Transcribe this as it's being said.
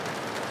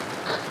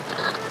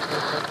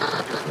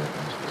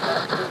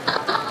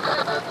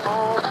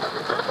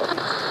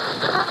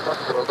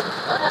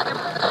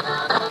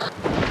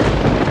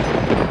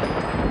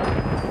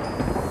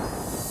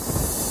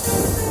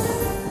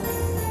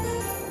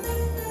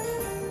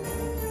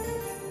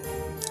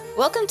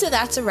Welcome to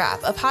That's a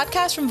Wrap, a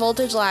podcast from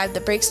Voltage Live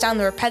that breaks down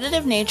the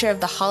repetitive nature of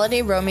the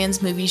holiday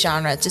romance movie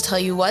genre to tell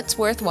you what's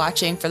worth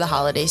watching for the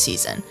holiday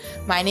season.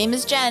 My name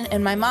is Jen,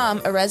 and my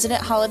mom, a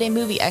resident holiday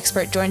movie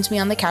expert, joins me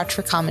on the couch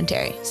for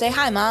commentary. Say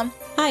hi, Mom.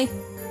 Hi.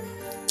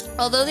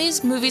 Although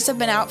these movies have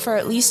been out for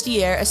at least a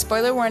year, a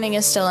spoiler warning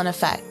is still in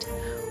effect.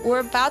 We're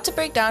about to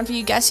break down for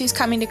you Guess Who's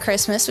Coming to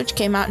Christmas, which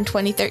came out in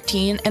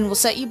 2013, and will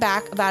set you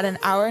back about an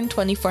hour and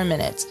 24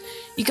 minutes.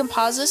 You can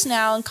pause this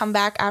now and come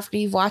back after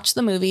you've watched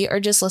the movie, or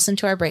just listen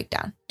to our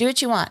breakdown. Do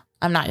what you want.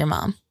 I'm not your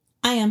mom.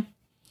 I am.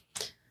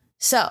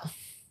 So,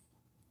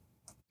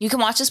 you can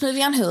watch this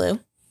movie on Hulu.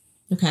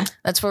 Okay.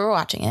 That's where we're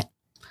watching it.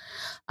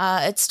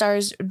 It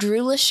stars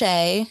Drew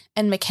Lachey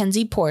and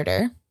MacKenzie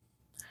Porter.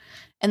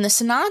 And the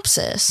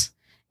synopsis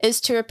is: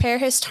 to repair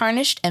his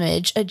tarnished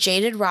image, a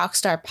jaded rock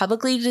star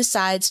publicly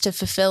decides to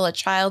fulfill a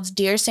child's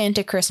Dear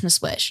Santa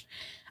Christmas wish.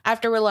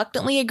 After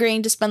reluctantly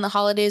agreeing to spend the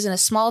holidays in a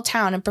small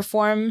town and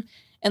perform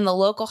in the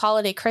local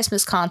holiday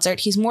Christmas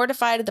concert, he's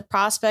mortified at the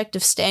prospect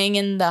of staying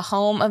in the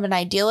home of an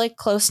idyllic,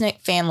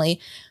 close-knit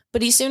family,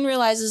 but he soon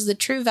realizes the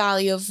true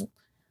value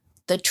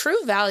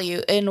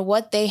in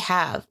what they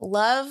have: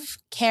 love,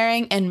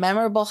 caring, and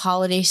memorable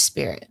holiday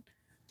spirit.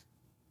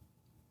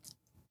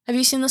 Have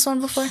you seen this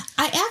one before?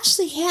 I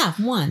actually have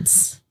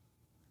once.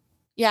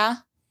 Yeah?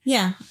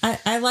 Yeah,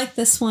 I like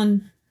this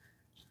one.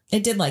 I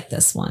did like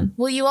this one.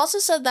 Well, you also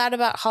said that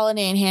about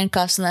Holiday in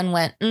Handcuffs and then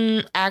went,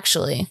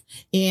 actually.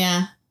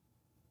 Yeah.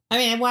 I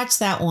mean, I watched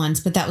that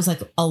once, but that was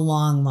like a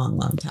long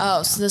time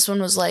ago. So this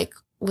one was like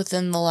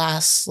within the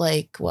last,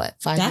 5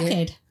 decade.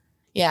 years?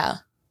 Yeah.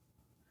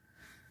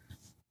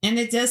 And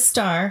it does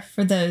star,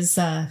 for those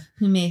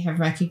who may have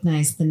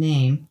recognized the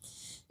name.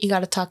 You got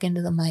to talk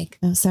into the mic.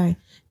 Oh, sorry.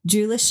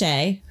 Drew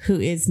Lachey, who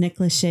is Nick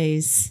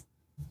Lachey's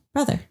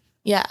brother.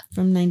 Yeah.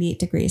 From 98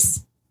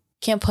 Degrees.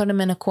 Can't put him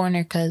in a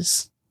corner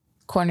because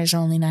corners are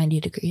only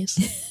 90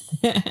 degrees.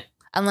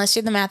 Unless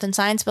you're the math and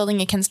science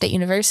building at Kent State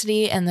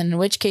University, and then in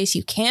which case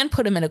you can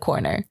put him in a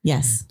corner.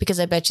 Yes. Because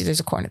I bet you there's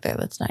a corner there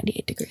that's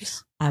 98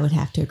 degrees. I would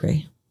have to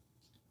agree.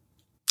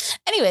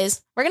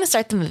 Anyways, we're going to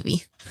start the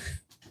movie.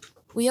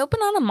 We open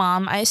on a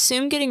mom, I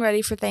assume, getting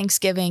ready for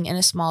Thanksgiving in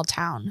a small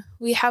town.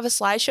 We have a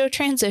slideshow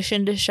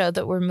transition to show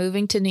that we're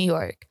moving to New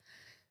York.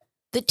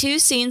 The two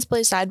scenes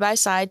play side by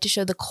side to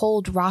show the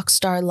cold rock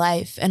star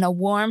life and a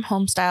warm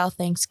home-style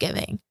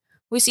Thanksgiving.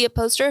 We see a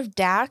poster of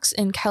Dax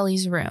in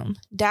Kelly's room.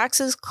 Dax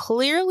is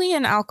clearly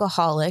an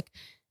alcoholic,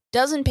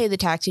 doesn't pay the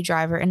taxi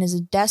driver, and is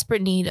in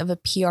desperate need of a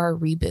PR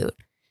reboot.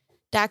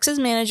 Dax's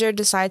manager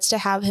decides to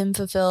have him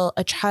fulfill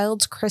a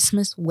child's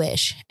Christmas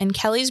wish, and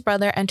Kelly's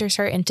brother enters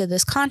her into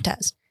this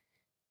contest.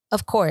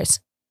 Of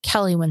course,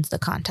 Kelly wins the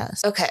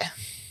contest. Okay.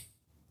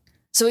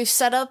 So we've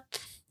set up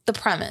the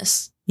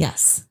premise.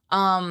 Yes.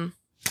 I'm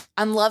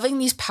loving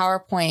these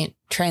PowerPoint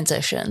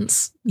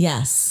transitions.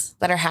 Yes.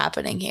 That are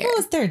happening here.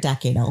 Well, they're a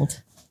decade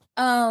old.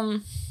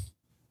 But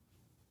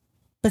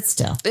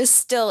still.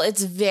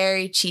 It's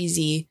very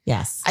cheesy.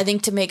 Yes. I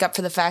think to make up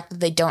for the fact that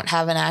they don't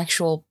have an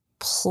actual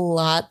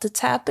plot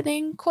that's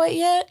happening quite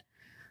yet.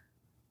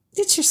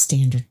 It's your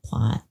standard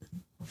plot.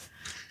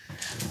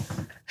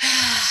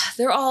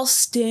 They're all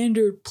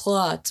standard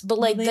plots,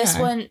 but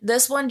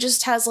this one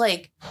just has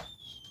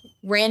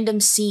random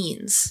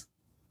scenes.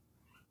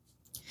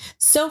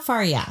 So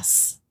far,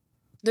 yes.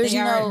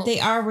 They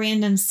are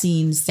random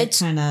scenes that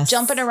kind of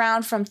jumping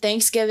around from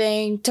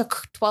Thanksgiving to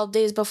 12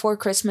 days before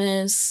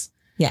Christmas.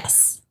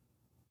 Yes.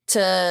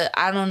 To,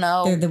 I don't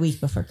know. They're the week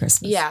before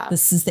Christmas. Yeah.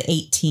 This is the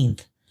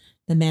 18th.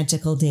 The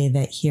magical day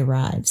that he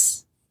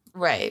arrives.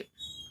 Right.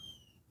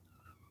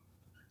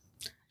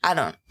 I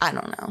don't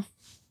know.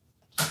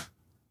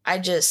 I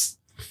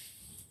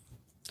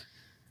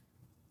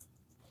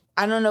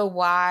don't know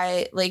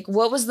why.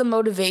 What was the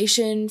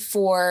motivation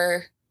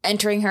for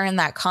entering her in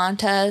that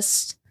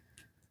contest?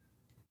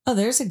 Oh,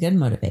 there's a good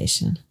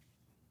motivation.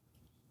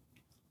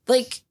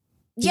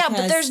 Yeah,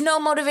 but there's no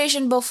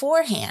motivation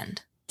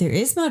beforehand. There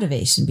is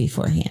motivation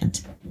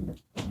beforehand.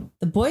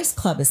 The boys'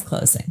 club is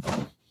closing.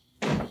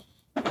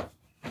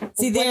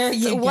 See, there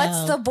you go.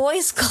 What's the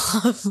boys'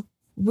 club?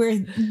 Where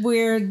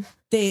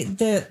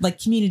the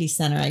community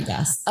center, I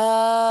guess.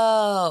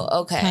 Oh,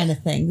 okay. Kind of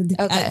thing.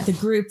 Okay. The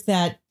group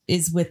that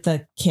is with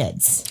the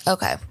kids.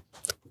 Okay.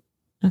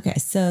 Okay,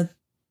 so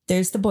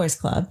there's the boys'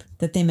 club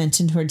that they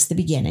mentioned towards the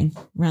beginning,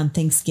 around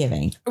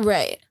Thanksgiving.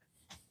 Right.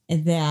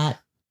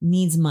 That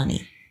needs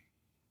money.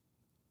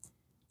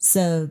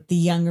 So the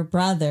younger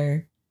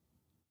brother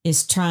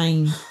is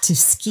trying to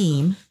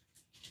scheme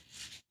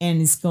and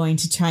is going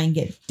to try and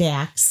get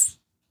Dax,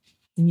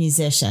 the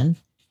musician.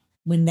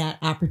 When that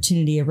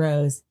opportunity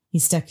arose, he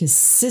stuck his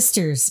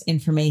sister's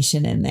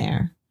information in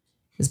there.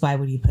 Because why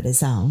would he put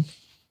his own?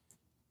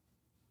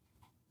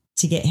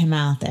 To get him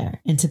out there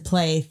and to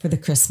play for the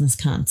Christmas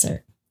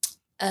concert.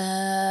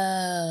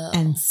 Oh.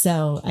 And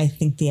so I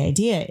think the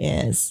idea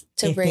is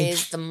to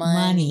raise the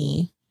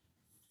money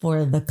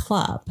for the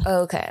club.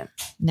 Okay.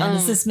 Now,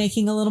 is this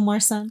making a little more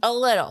sense? A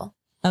little.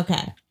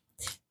 Okay.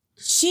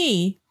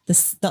 She,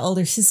 the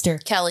older sister,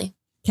 Kelly,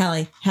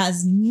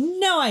 has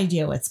no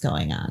idea what's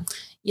going on.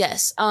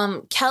 Yes.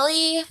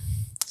 Kelly's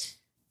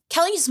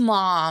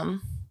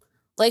mom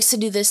likes to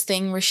do this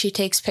thing where she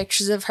takes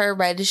pictures of her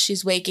right as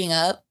she's waking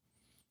up.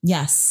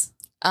 Yes.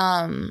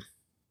 And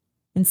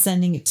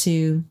sending it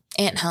to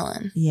Aunt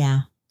Helen.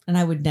 Yeah. And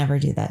I would never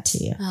do that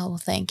to you. Oh, well,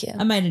 thank you.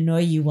 I might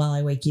annoy you while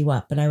I wake you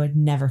up, but I would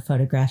never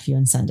photograph you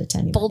and send it to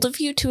anybody. Bold of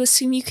you to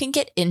assume you can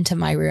get into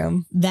my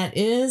room. That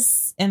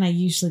is, and I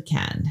usually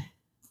can.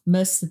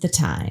 Most of the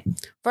time.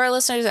 For our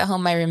listeners at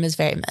home, my room is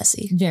very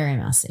messy. Very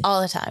messy.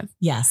 All the time.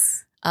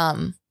 Yes.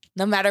 No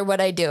matter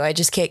what I do, I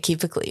just can't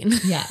keep it clean.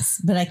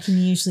 Yes. But I can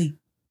usually,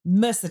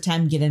 most of the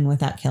time, get in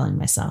without killing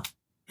myself.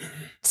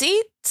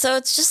 See? So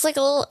it's just like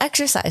a little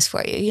exercise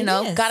for you, you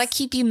know? Got to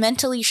keep you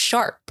mentally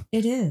sharp.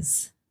 It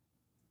is.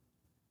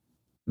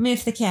 I mean,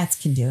 if the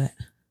cats can do it.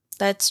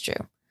 That's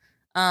true.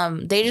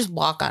 They just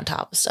walk on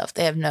top of stuff.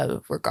 They have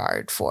no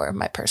regard for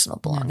my personal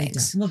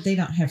belongings. No, they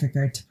don't have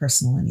regard to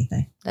personal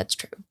anything. That's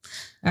true.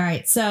 All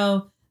right.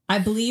 So I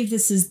believe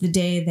this is the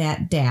day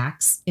that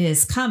Dax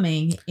is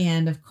coming.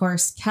 And of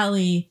course,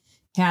 Kelly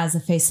has a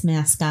face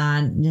mask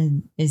on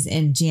and is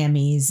in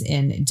jammies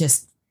and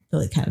just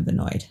really kind of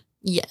annoyed.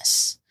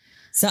 Yes.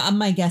 So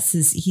my guess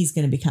is he's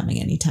going to be coming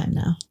anytime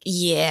now.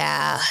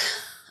 Yeah.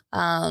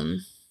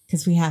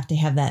 Because we have to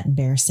have that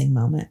embarrassing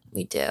moment.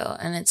 We do.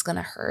 And it's going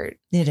to hurt.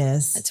 It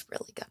is. It's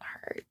really going to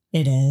hurt.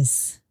 It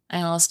is.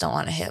 I almost don't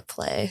want to hit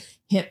play.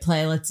 Hit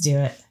play. Let's do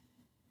it.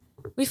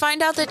 We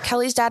find out that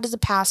Kelly's dad is a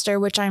pastor,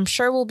 which I'm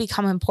sure will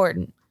become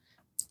important.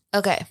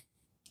 Okay.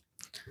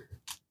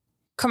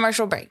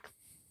 Commercial break.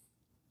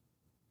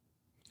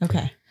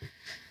 Okay.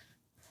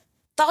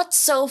 Thoughts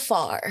so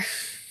far?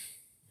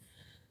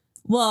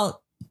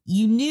 Well,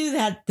 you knew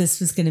that this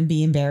was going to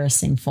be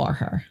embarrassing for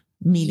her,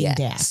 meeting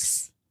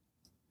Dax.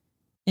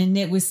 And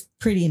it was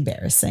pretty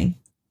embarrassing.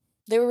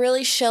 They were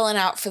really shilling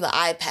out for the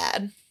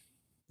iPad.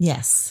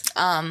 Yes.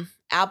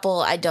 Apple,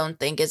 I don't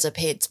think, is a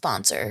paid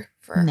sponsor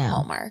for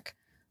Hallmark.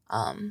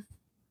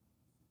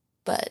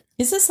 But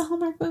is this a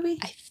Hallmark movie?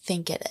 I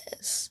think it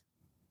is.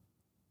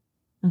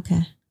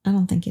 Okay. I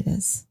don't think it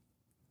is.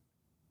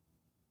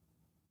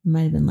 It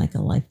might have been like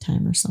a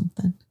Lifetime or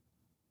something.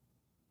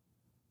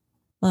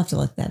 We'll have to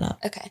look that up.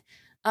 Okay.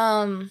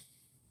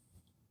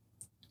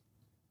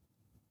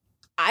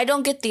 I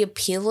don't get the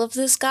appeal of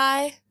this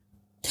guy.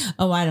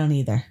 Oh, I don't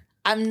either.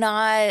 I'm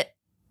not.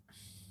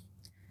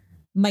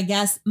 My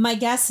guess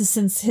is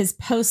since his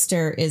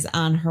poster is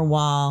on her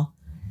wall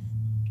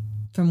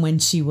from when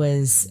she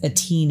was a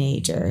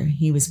teenager,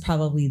 he was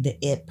probably the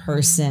it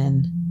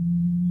person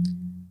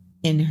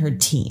in her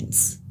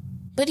teens.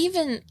 But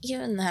even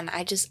then,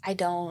 I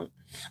don't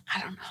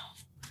know.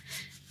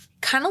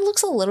 Kind of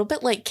looks a little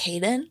bit like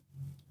Caden.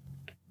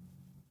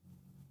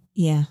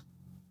 Yeah.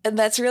 And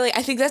I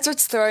think that's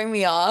what's throwing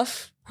me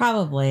off.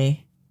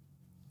 Probably.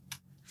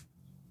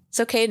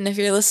 So Caden, if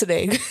you're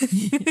listening.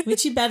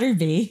 Which you better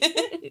be.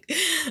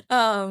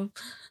 I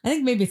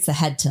think maybe it's the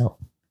head tilt.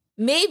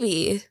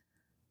 Maybe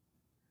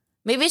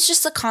it's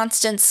just a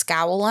constant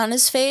scowl on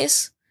his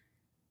face.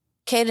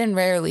 Caden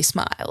rarely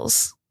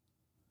smiles.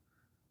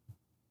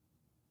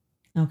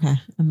 Okay.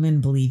 I'm going to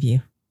believe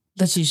you.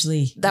 That's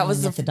usually that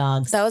was the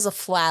dogs. That was a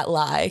flat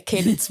lie.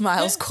 Caden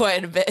smiles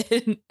quite a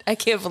bit. I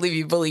can't believe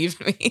you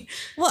believed me.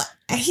 Well,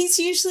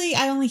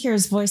 I only hear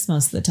his voice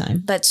most of the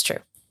time. That's true.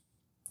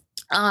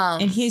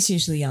 And he's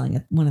usually yelling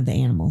at one of the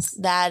animals.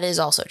 That is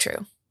also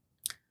true.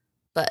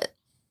 But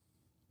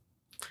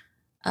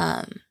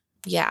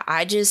yeah,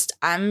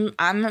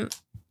 I'm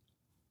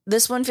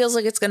this one feels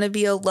like it's going to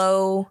be a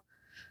low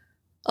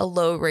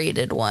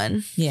rated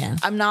one. Yeah.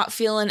 I'm not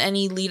feeling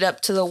any lead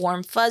up to the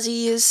warm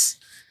fuzzies.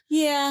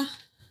 Yeah.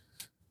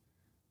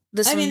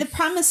 I mean, the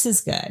promise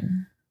is good,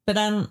 but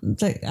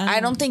I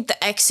don't think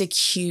the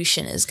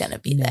execution is going to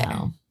be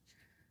there.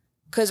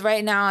 Because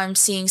right now I'm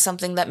seeing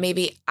something that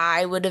maybe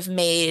I would have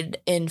made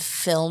in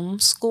film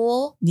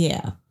school.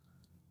 Yeah.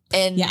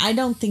 And yeah, I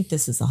don't think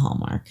this is a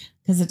Hallmark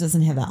because it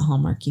doesn't have that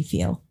Hallmarky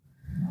feel.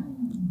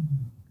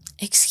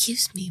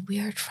 Excuse me, we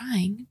are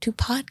trying to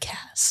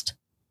podcast.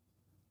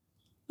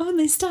 Oh, and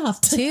they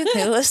stopped. See,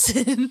 they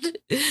listened.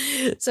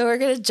 So we're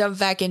going to jump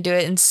back into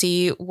it and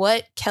see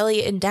what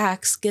Kelly and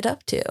Dax get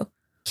up to.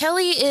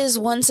 Kelly is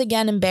once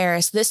again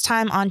embarrassed, this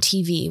time on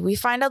TV. We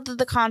find out that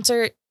the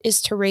concert is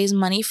to raise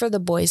money for the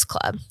boys'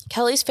 club.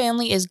 Kelly's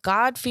family is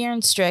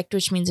God-fearing strict,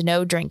 which means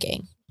no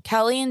drinking.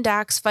 Kelly and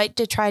Dax fight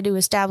to try to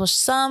establish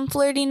some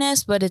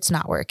flirtiness, but it's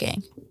not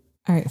working.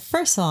 All right.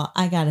 First of all,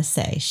 I got to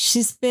say,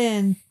 she's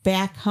been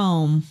back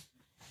home.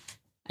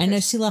 I know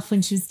she left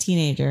when she was a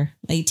teenager,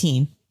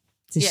 18.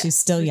 So she's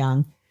still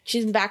young.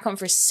 She's been back home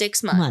for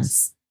 6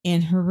 months.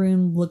 And her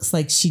room looks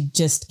like she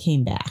just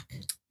came back.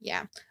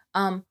 Yeah.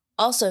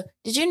 Also,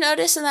 did you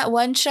notice in that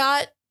one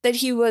shot that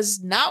he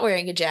was not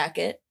wearing a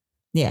jacket?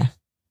 Yeah.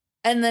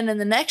 And then in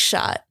the next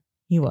shot,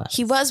 He was.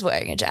 He was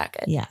wearing a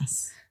jacket.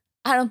 Yes.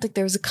 I don't think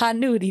there was a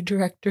continuity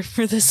director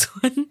for this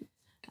one.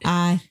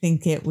 I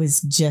think it was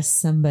just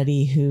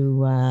somebody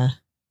who,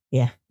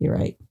 yeah, you're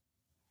right.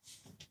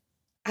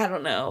 I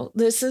don't know.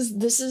 This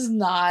is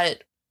not.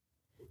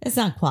 It's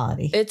not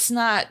quality. It's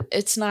not.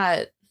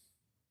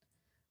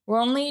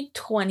 We're only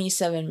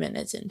 27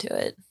 minutes into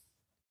it.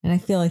 And I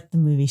feel like the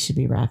movie should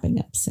be wrapping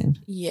up soon.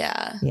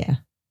 Yeah. Yeah.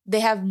 They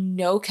have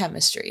no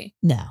chemistry.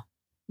 No.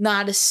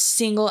 Not a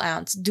single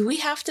ounce. Do we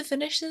have to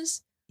finish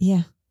this?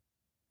 Yeah.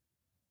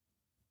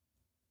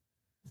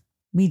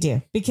 We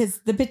do. Because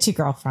the bitchy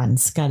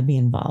girlfriend's got to be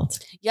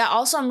involved. Yeah.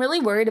 Also, I'm really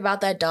worried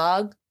about that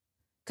dog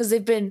because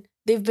they've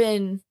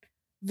been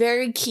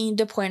very keen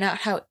to point out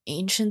how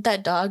ancient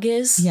that dog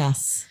is.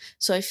 Yes.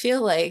 So I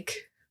feel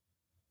like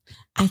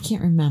I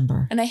can't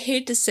remember. And I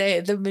hate to say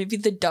it, that maybe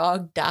the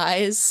dog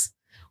dies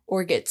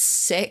or gets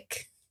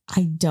sick.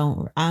 I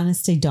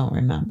honestly don't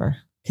remember.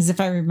 Because if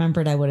I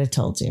remembered, I would have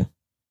told you.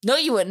 No,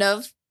 you wouldn't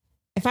have.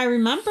 If I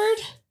remembered.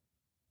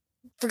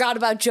 Forgot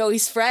about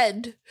Joey's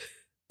friend.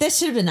 That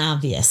should have been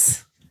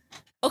obvious.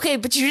 Okay,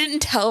 but you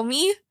didn't tell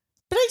me.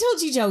 But I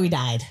told you Joey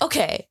died.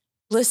 Okay,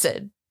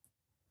 listen.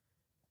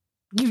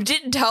 You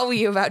didn't tell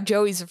me about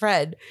Joey's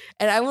friend,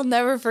 and I will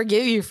never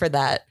forgive you for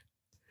that.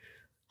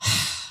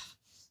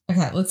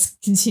 Okay, let's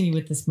continue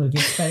with this movie.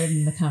 It's better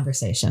than the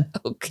conversation.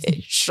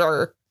 Okay,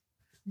 sure.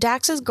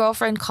 Dax's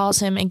girlfriend calls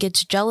him and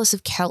gets jealous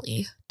of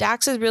Kelly.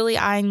 Dax is really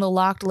eyeing the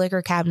locked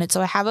liquor cabinet,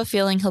 so I have a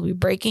feeling he'll be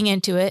breaking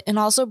into it and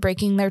also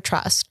breaking their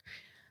trust.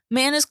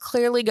 Man is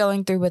clearly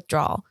going through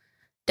withdrawal.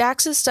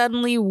 Dax is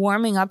suddenly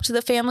warming up to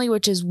the family,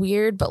 which is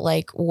weird, but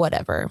like,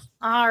 whatever.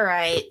 All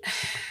right.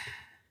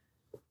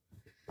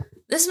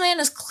 This man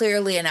is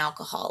clearly an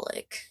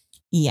alcoholic.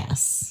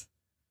 Yes.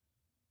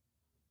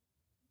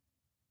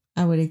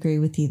 I would agree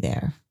with you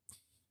there.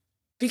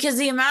 Because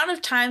the amount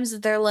of times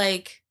that they're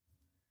like...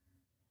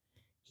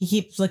 He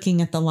keeps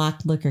looking at the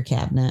locked liquor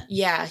cabinet.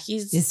 Yeah,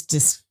 it's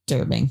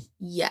disturbing.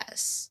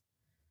 Yes.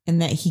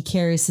 And that he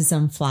carries his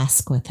own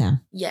flask with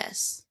him.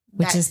 Yes.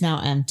 Which is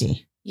now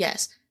empty.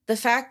 Yes. The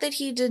fact that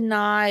he did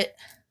not,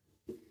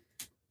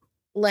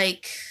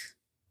 like,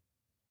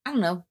 I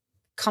don't know,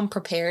 come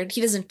prepared.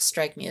 He doesn't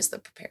strike me as the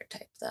prepared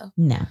type, though.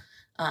 No.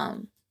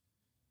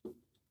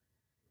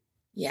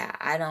 Yeah,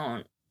 I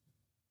don't.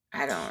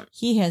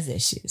 He has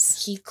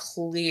issues. He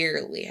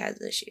clearly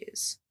has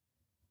issues.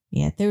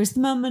 Yeah, there was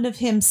the moment of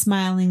him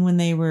smiling when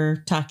they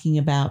were talking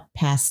about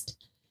past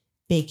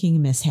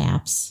baking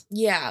mishaps.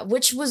 Yeah,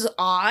 which was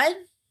odd.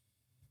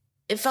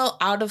 It felt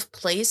out of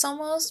place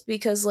almost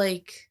because,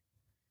 like,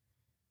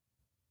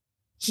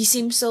 he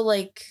seemed so,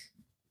 like,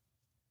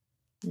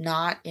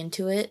 not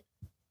into it.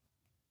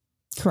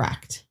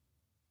 Correct.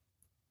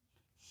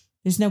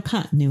 There's no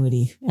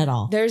continuity at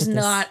all. There's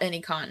not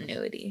any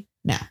continuity.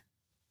 No.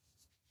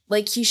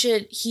 Like,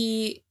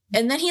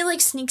 and then he,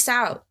 like, sneaks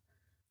out.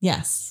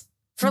 Yes.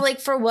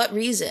 For what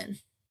reason?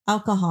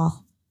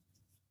 Alcohol.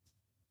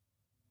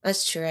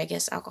 That's true. I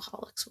guess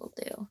alcoholics will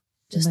do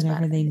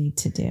whatever they need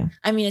to do.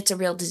 I mean, it's a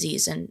real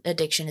disease and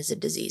addiction is a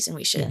disease and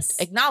we should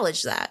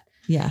acknowledge that.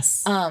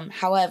 Yes.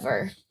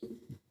 However.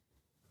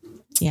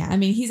 Yeah. I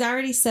mean, he's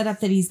already set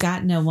up that he's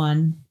got no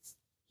one.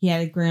 He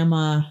had a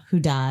grandma who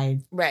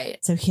died.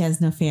 Right. So he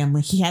has no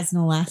family. He has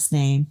no last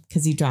name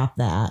because he dropped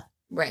that.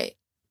 Right.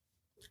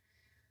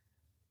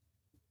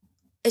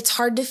 It's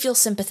hard to feel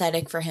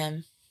sympathetic for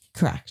him.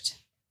 Correct.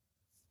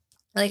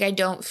 Like, I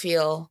don't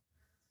feel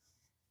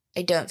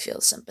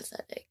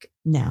sympathetic.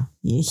 No,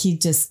 he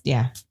just,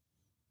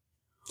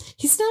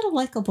 he's not a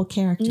likable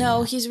character. No,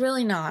 yet. he's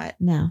really not.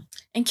 No.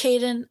 And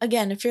Caden,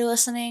 again, if you're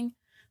listening,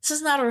 this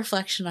is not a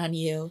reflection on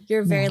you.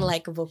 You're a very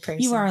likable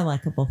person. You are a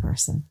likable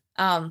person.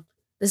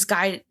 This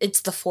guy,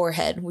 it's the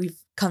forehead. We've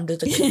come to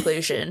the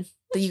conclusion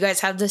that you guys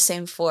have the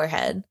same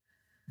forehead.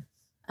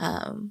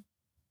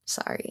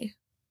 Sorry.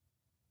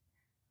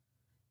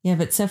 Yeah,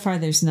 but so far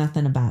there's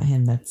nothing about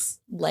him that's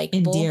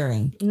likable.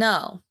 Endearing.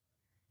 No.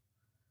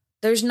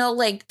 There's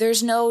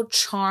no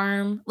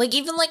charm. Like,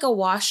 even like a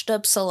washed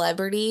up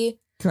celebrity.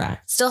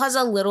 Correct. Still has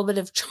a little bit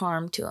of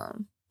charm to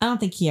him. I don't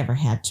think he ever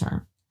had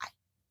charm.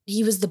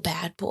 He was the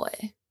bad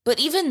boy. But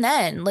even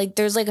then, like,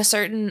 there's like a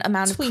certain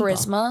amount of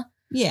charisma.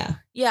 Yeah.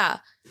 Yeah.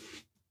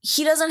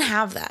 He doesn't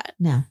have that.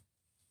 No.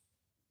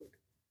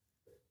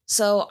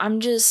 So I'm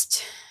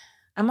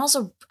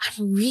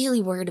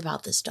really worried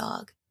about this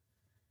dog.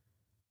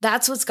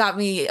 That's what's got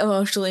me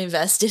emotionally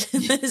invested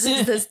in this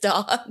is this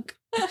dog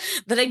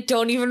that I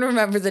don't even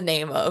remember the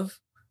name of.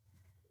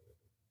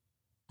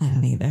 I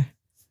don't either.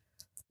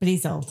 But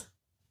he's old.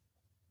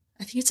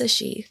 I think it's a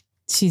she.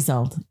 She's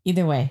old.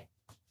 Either way.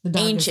 The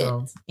dog Ancient. is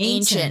old.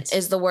 Ancient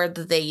is the word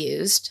that they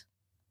used.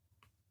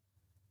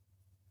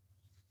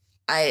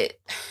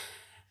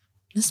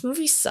 This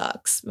movie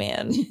sucks,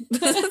 man.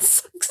 It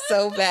sucks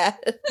so bad.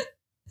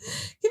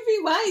 Could be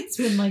why it's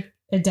been like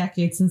a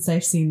decade since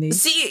I've seen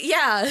these. See,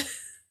 yeah.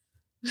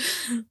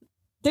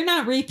 They're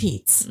not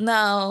repeats.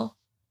 No.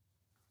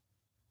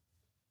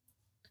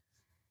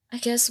 I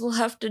guess we'll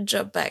have to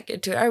jump back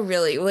into it. I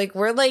really, like,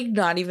 we're like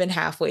not even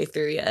halfway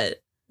through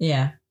yet.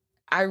 Yeah.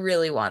 I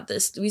really want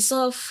this. We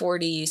still have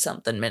 40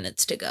 something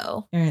minutes to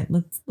go. All right,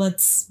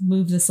 let's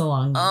move this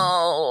along.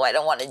 Oh, I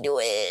don't want to do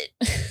it.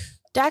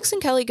 Dax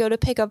and Kelly go to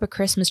pick up a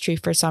Christmas tree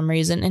for some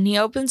reason, and he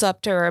opens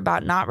up to her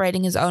about not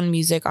writing his own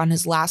music on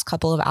his last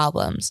couple of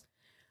albums.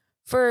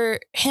 For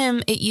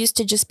him, it used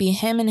to just be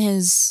him and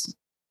his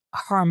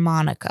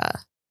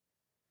harmonica.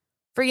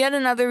 For yet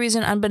another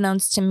reason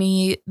unbeknownst to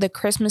me, the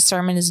Christmas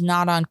sermon is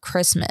not on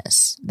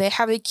Christmas. They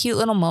have a cute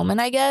little moment,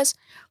 I guess,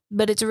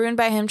 but it's ruined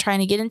by him trying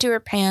to get into her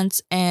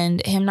pants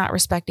and him not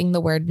respecting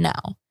the word no.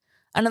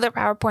 Another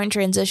PowerPoint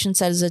transition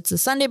says it's the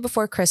Sunday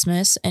before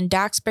Christmas, and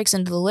Dax breaks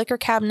into the liquor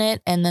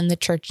cabinet, and then the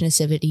church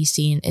nativity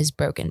scene is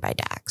broken by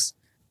Dax.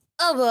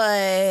 Oh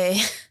boy.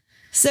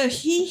 So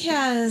he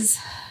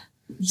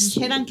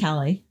hit on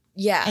Kelly.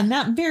 Yeah. And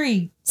not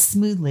very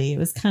smoothly. It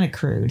was kind of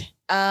crude.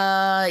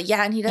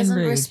 Yeah, and he doesn't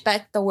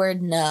respect the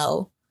word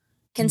no.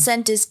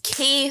 Consent is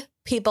key,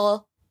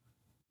 people.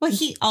 Well,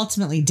 he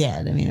ultimately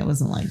did. I mean, it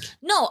wasn't like...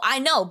 No, I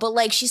know, but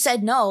like she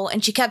said no,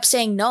 and she kept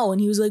saying no,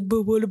 and he was like,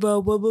 but what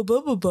about blah, blah,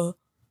 blah, blah, blah.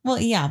 Well,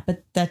 yeah,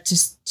 but that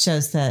just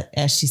shows that,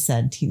 as she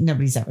said,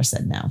 nobody's ever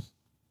said no.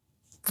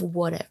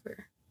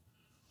 Whatever.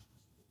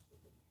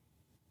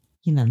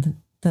 You know,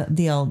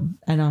 the old,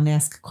 I don't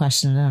ask a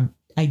question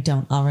I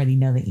don't already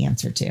know the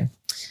answer to.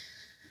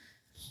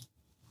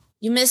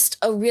 You missed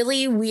a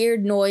really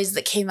weird noise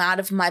that came out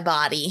of my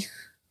body.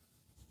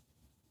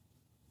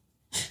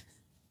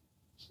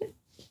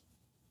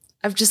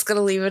 I'm just going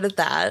to leave it at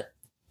that.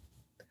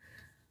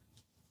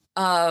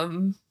 I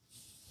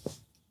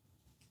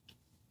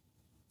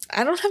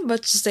don't have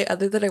much to say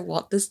other than I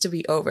want this to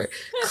be over.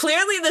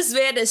 Clearly, this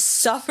man is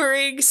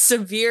suffering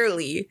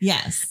severely.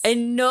 Yes.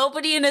 And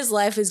nobody in his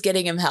life is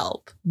getting him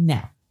help.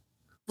 No.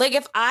 Like,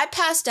 if I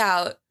passed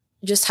out,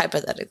 just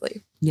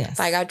hypothetically, yes, if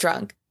I got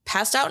drunk,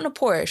 passed out in a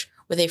Porsche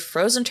with a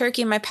frozen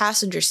turkey in my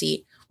passenger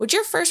seat, would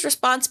your first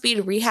response be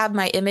to rehab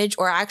my image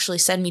or actually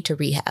send me to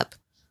rehab?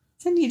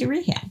 Send you to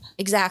rehab.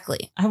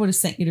 Exactly. I would have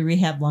sent you to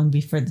rehab long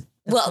before the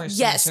well,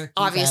 yes,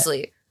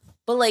 obviously.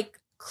 But like,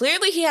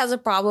 clearly he has a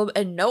problem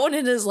and no one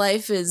in his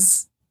life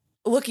is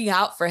looking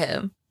out for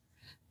him.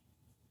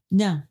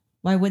 No.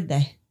 Why would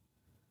they?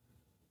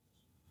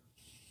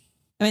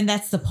 I mean,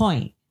 that's the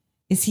point,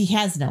 is he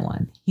has no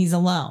one. He's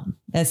alone,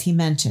 as he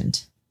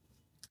mentioned.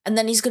 And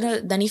then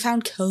he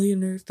found Kelly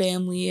and her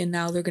family, and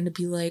now they're going to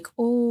be like,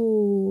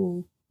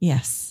 oh.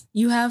 Yes.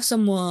 You have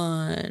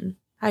someone.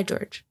 Hi,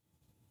 George.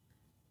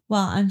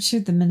 Well, I'm sure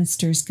the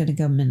minister's going to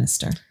go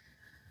minister.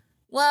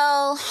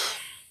 Well,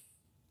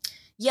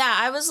 yeah,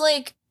 I was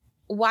like,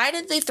 why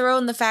did they throw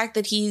in the fact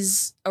that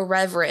he's a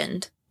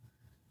reverend?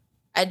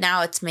 And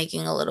now it's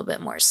making a little bit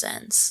more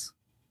sense.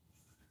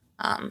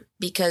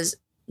 Because,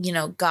 you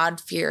know,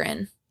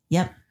 God-fearing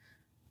yep.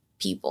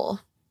 people.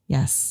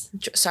 Yes.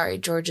 Sorry,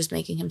 George is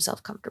making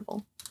himself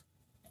comfortable.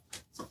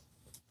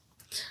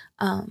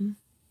 Hi,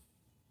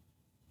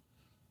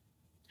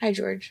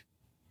 George.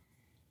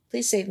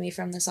 Please save me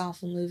from this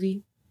awful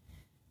movie.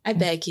 I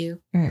beg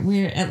you. All right,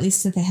 we're at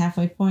least at the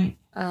halfway point.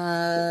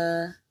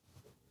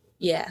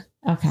 Yeah.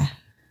 Okay.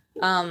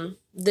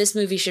 This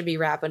movie should be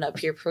wrapping up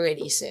here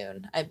pretty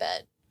soon, I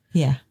bet.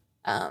 Yeah.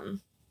 I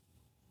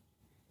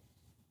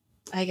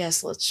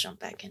guess let's jump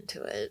back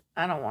into it.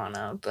 I don't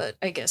wanna, but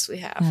I guess we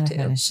have to.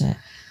 Finish it.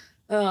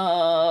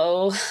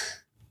 Oh.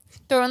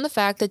 Throw in the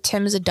fact that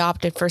Tim is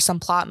adopted for some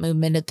plot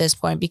movement at this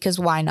point, because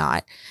why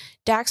not?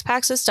 Dax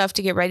packs his stuff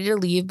to get ready to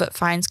leave, but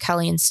finds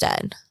Kelly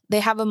instead.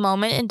 They have a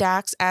moment, and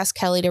Dax asks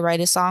Kelly to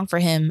write a song for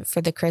him for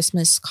the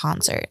Christmas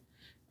concert.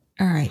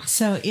 All right.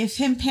 So if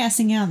him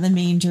passing out in the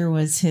manger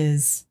was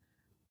his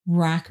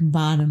rock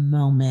bottom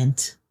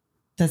moment,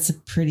 that's a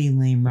pretty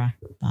lame rock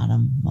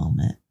bottom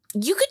moment.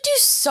 You could do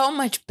so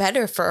much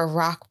better for a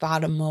rock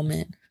bottom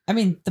moment. I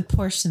mean, the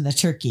portion of the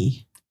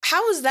turkey.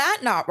 How is that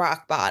not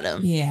rock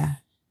bottom? Yeah.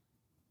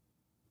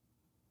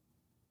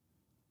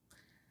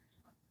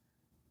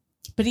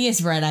 But he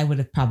is right. I would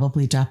have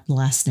probably dropped the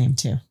last name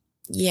too.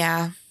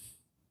 Yeah.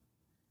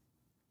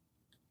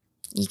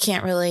 You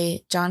can't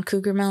really John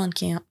Cougar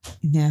Mellencamp.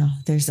 No,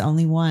 there's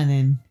only one,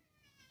 and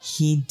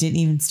he didn't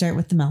even start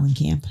with the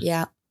Mellencamp.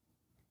 Yeah.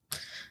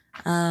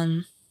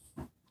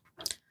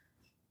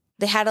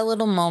 They had a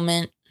little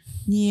moment.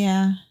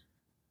 Yeah.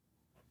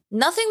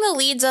 Nothing that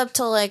leads up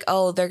to like,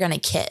 oh, they're gonna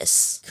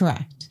kiss.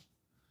 Correct.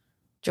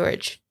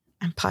 George,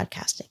 I'm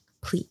podcasting.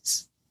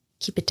 Please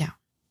keep it down.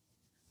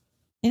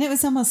 And it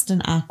was almost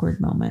an awkward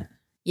moment.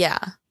 Yeah.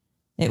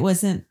 It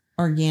wasn't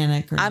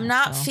organic. I'm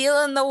not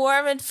feeling the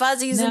warm and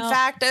fuzzies. No. In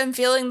fact, I'm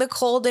feeling the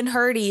cold and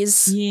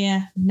hurties.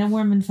 Yeah. No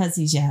warm and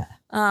fuzzies yet.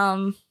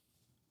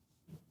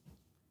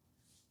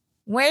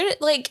 Where,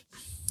 like,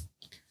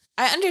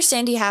 I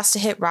understand he has to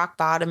hit rock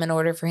bottom in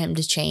order for him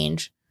to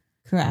change.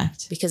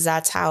 Correct. Because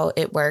that's how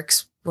it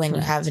works when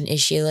you have an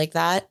issue like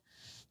that.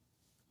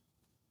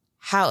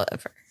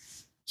 However,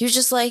 he was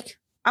just like,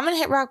 I'm going to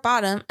hit rock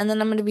bottom and then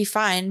I'm going to be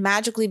fine,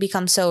 magically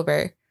become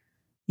sober.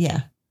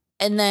 Yeah.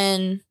 And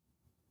then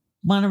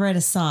want to write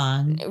a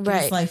song,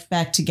 get his life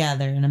back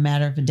together in a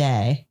matter of a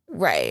day.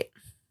 Right.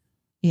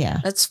 Yeah.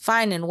 That's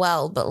fine and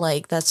well, but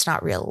like that's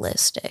not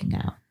realistic.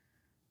 No.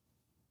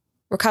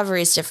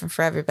 Recovery is different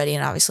for everybody,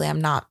 and obviously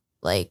I'm not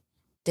like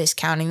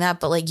discounting that,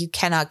 but like you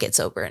cannot get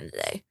sober in a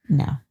day.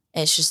 No.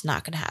 It's just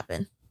not going to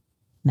happen.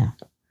 No.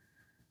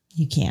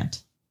 You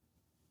can't.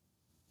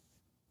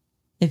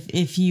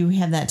 If you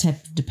have that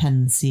type of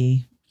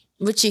dependency,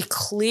 which he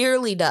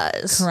clearly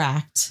does.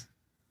 correct.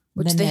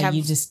 Which then they no, have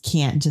you just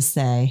can't just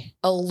say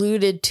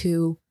alluded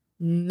to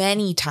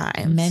many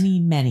times.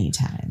 many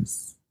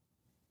times.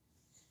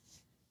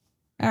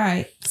 All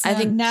right. So I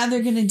think now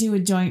they're going to do a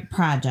joint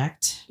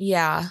project.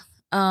 Yeah.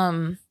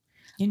 And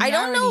I you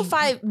don't know if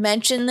I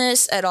mentioned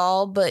this at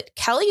all, but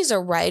Kelly's a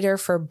writer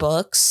for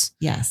books.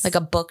 Yes. Like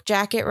a book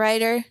jacket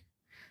writer.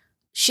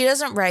 She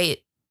doesn't write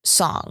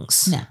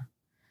songs. No.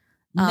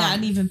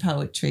 Not even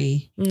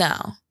poetry.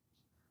 No.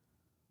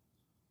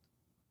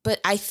 But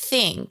I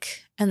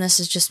think, and this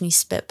is just me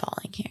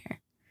spitballing here,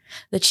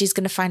 that she's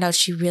going to find out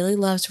she really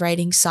loves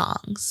writing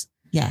songs.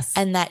 Yes.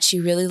 And that she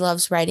really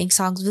loves writing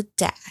songs with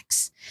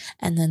Dax.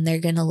 And then they're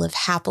going to live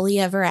happily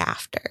ever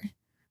after.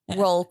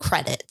 Roll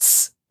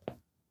credits.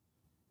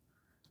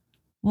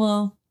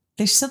 Well,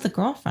 they're still the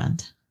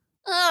girlfriend.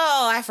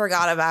 Oh, I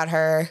forgot about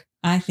her.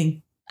 I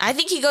think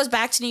he goes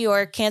back to New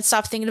York, can't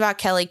stop thinking about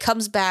Kelly,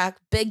 comes back,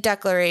 big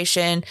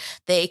declaration.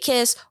 They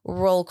kiss,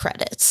 roll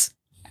credits.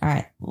 All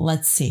right,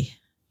 let's see.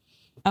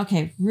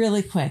 Okay,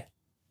 really quick.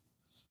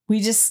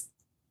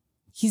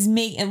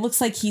 It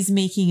looks like he's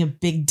making a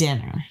big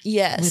dinner.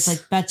 Yes. With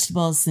like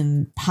vegetables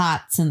and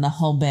pots and the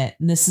whole bit.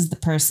 And this is the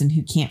person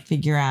who can't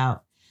figure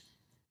out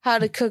how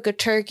to cook a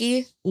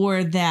turkey.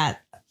 Or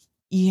that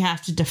you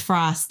have to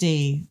defrost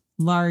a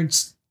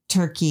large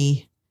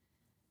turkey,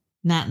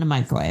 not in a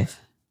microwave.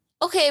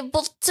 Okay,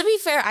 well, to be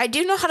fair, I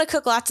do know how to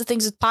cook lots of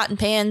things with pot and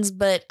pans,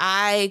 but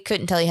I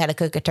couldn't tell you how to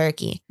cook a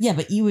turkey. Yeah,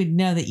 but you would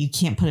know that you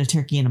can't put a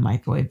turkey in a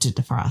microwave to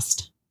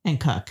defrost and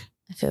cook.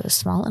 If it was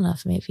small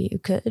enough, maybe you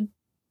could.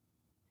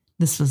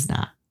 This was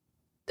not.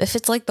 If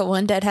it's like the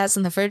one Dad has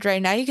in the fridge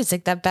right now, you could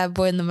stick that bad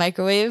boy in the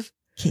microwave.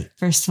 Okay,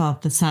 first of all,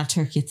 that's not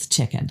turkey, it's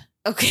chicken.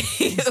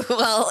 Okay,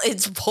 well,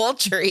 it's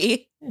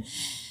poultry.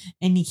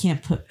 And you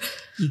can't.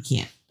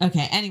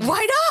 Okay, anyway.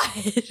 Why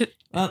not?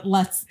 Well,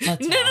 let's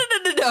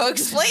No.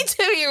 Explain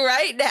to me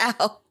right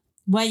now.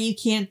 Why you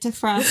can't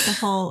defrost the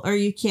whole, or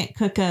you can't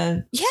cook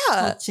a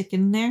whole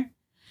chicken in there?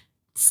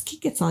 The skin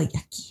gets all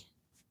yucky.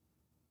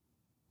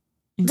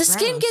 The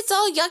skin gets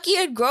all yucky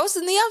and gross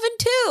in the oven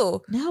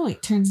too. No,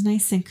 it turns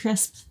nice and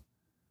crisp.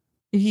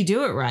 If you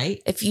do it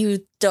right. If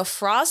you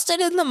defrost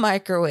it in the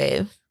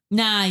microwave.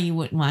 Nah, you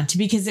wouldn't want to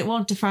because it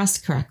won't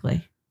defrost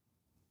correctly.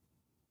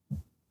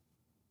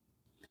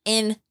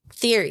 In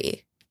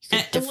theory. You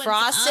could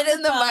defrost it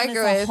in the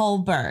microwave. A whole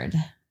bird.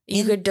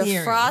 You could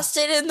defrost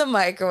it in the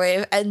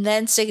microwave and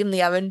then stick it in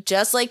the oven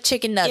just like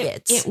chicken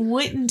nuggets. It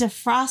wouldn't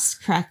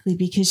defrost correctly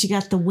because you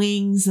got the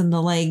wings and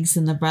the legs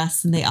and the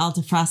breasts and they all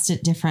defrost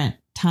at different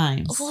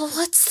times. Well,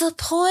 what's the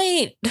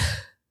point?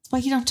 That's why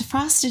you don't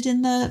defrost it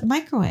in the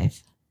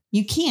microwave.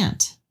 You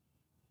can't.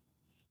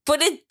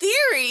 But in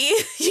theory,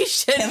 you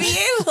should be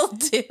able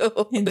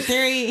to. In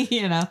theory,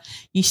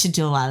 you should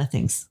do a lot of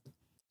things.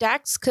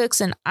 Dax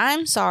cooks an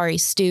I'm sorry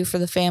stew for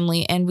the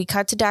family, and we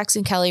cut to Dax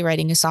and Kelly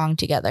writing a song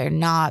together.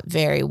 Not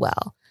very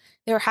well.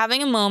 They were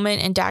having a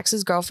moment, and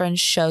Dax's girlfriend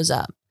shows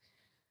up.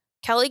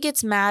 Kelly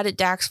gets mad at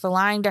Dax for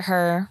lying to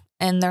her,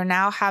 and they're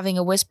now having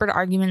a whispered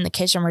argument in the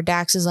kitchen where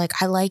Dax is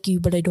like, I like you,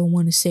 but I don't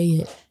want to say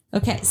it.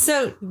 Okay,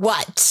 so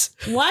what?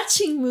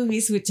 Watching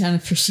movies with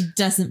Jennifer, she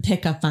doesn't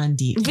pick up on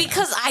details.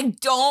 Because I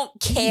don't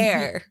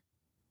care.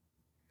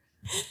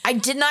 I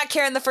did not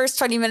care in the first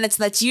 20 minutes.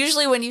 That's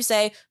usually when you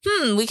say,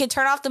 we can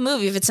turn off the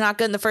movie if it's not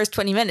good in the first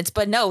 20 minutes.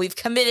 But no, we've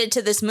committed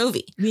to this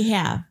movie. We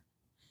have.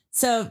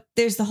 So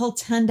there's the whole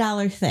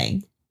 $10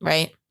 thing.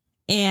 Right.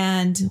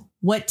 And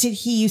what did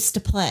he used to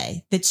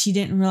play that she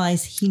didn't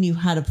realize he knew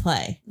how to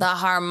play? The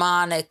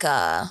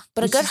harmonica.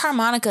 But a good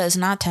harmonica is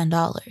not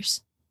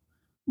 $10.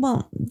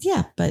 Well,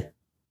 yeah, but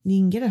you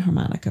can get a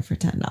harmonica for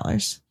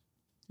 $10.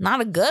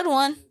 Not a good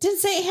one. Didn't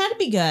say it had to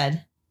be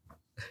good.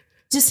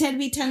 Just had to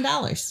be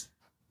 $10.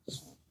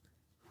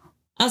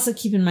 Also,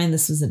 keep in mind,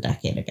 this was a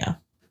decade ago.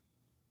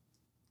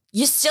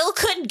 You still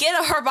couldn't get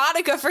a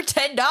harmonica for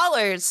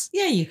 $10.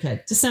 Yeah, you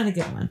could. Just not a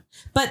good one.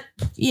 But,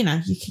 you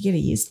could get a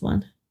used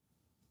one.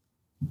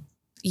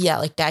 Yeah,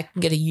 like Dad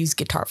can get a used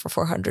guitar for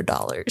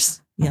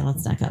 $400. Yeah,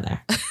 let's not go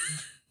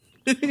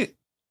there.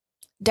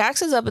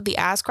 Dax is up at the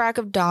ass crack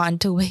of dawn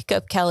to wake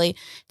up Kelly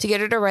to get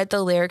her to write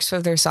the lyrics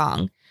for their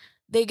song.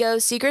 They go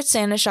Secret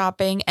Santa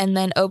shopping and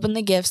then open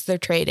the gifts they're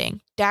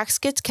trading. Dax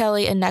gets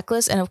Kelly a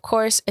necklace, and of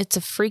course, it's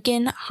a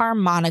freaking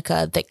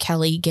harmonica that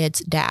Kelly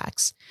gets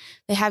Dax.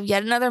 They have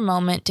yet another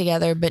moment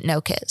together, but no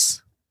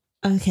kiss.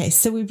 Okay,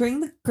 so we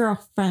bring the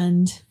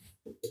girlfriend,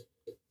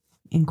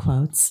 in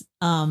quotes,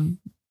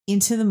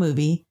 into the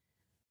movie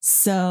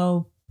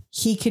so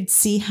he could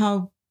see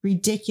how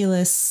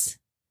ridiculous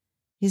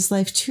his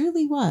life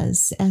truly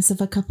was as of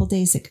a couple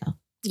days ago.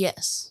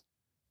 Yes.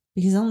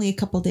 Because only a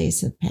couple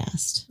days have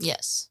passed.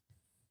 Yes.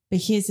 But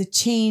he has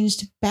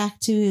changed back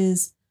to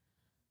his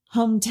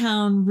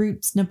hometown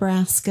roots,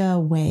 Nebraska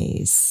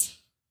ways.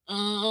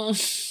 I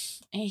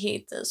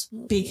hate this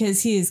movie.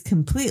 Because he is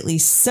completely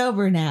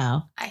sober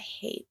now. I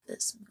hate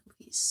this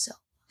movie so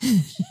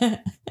much.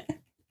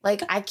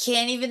 Like, I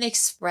can't even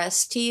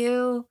express to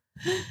you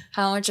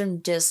how much I'm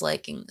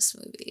disliking this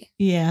movie.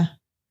 Yeah.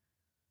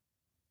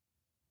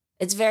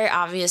 It's very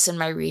obvious in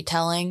my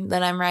retelling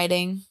that I'm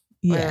writing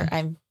or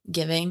I'm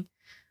giving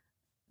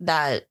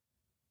that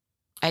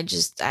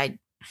I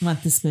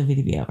want this movie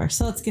to be over.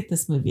 So let's get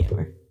this movie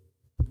over.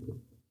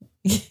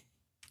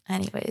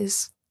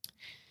 Anyways,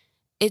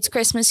 it's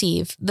Christmas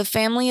Eve. The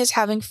family is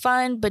having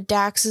fun, but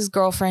Dax's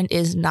girlfriend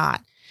is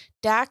not.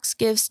 Dax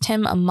gives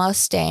Tim a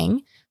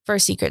Mustang for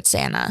Secret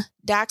Santa.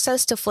 Dax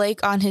has to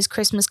flake on his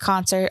Christmas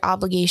concert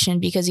obligation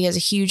because he has a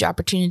huge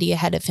opportunity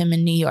ahead of him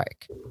in New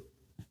York.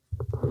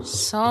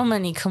 So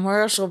many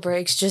commercial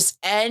breaks. Just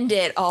end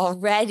it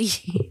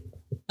already.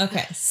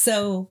 Okay,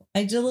 so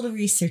I did a little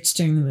research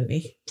during the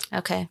movie.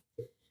 Okay.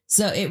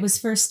 So it was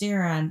first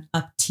aired on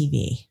Up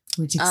TV,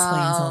 which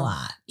explains a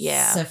lot.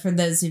 Yeah. So for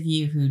those of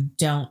you who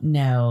don't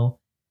know,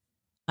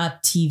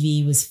 Up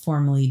TV was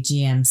formerly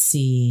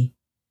GMC,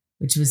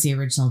 which was the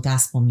original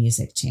gospel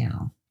music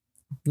channel,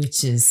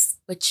 which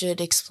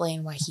should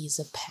explain why he's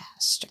a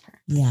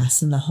pastor.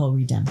 Yes, and the whole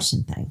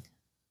redemption thing.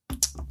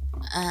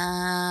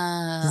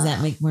 Does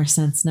that make more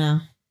sense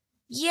now?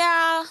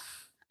 Yeah.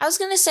 I was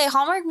going to say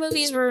Hallmark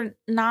movies were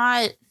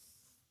not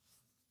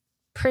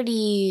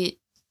pretty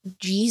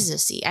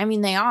Jesus-y. I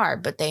mean, they are,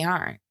 but they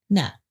aren't.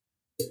 No.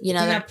 You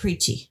know, they're not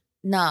preachy.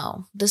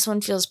 No. This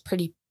one feels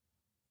pretty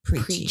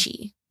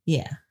preachy.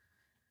 Yeah.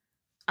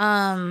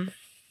 We're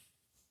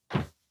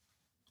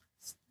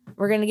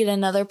going to get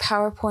another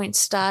PowerPoint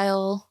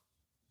style.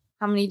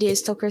 How many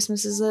days till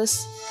Christmas is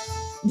this?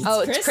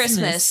 It's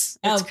Christmas.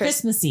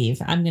 Christmas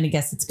Eve. I'm going to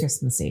guess it's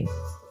Christmas Eve.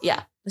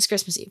 Yeah, it's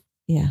Christmas Eve.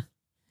 Yeah.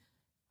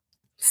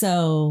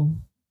 So.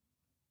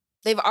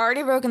 They've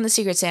already broken the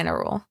Secret Santa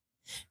rule.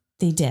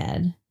 They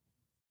did.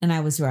 And I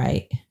was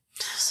right.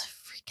 That's a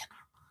freaking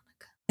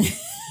harmonica.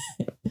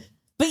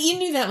 But you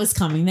knew that was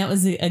coming. That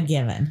was a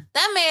given.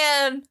 That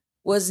man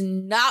was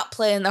not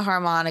playing the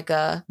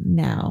harmonica.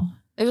 No.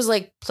 It was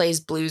like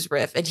plays blues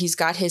riff and he's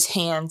got his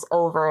hands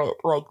over it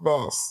like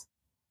this.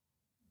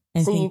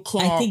 I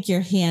think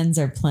your hands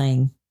are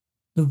playing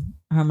the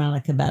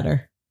harmonica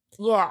better.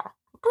 Yeah.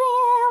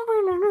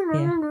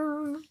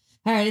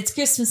 All right, it's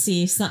Christmas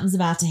Eve. Something's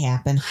about to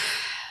happen.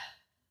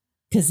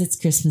 Because it's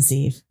Christmas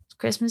Eve. It's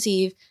Christmas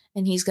Eve,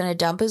 and he's going to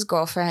dump his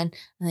girlfriend,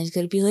 and he's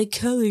going to be like,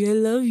 Kelly, I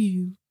love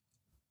you.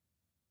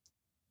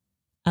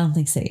 I don't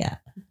think so yet.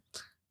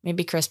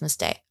 Maybe Christmas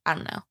Day. I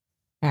don't know.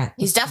 All right.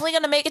 He's definitely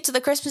going to make it to the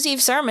Christmas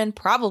Eve sermon,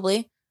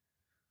 probably.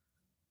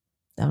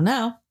 Don't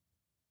know.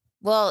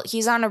 Well,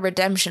 he's on a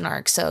redemption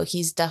arc, so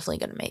he's definitely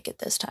going to make it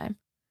this time.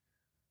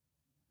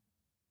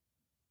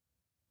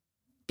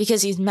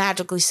 Because he's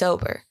magically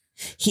sober.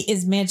 He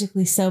is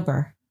magically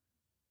sober.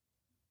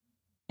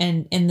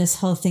 And this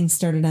whole thing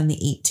started on the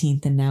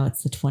 18th, and now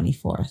it's the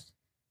 24th.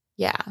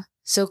 Yeah.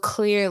 So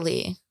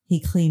clearly. He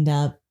cleaned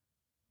up.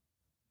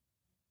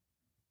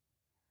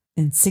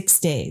 In 6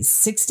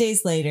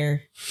 days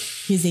later,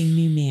 he's a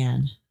new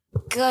man.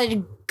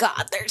 Good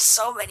God, there's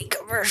so many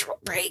commercial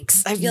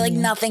breaks. I feel like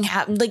nothing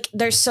happened. Like,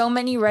 there's so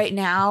many right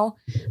now,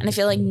 and I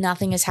feel like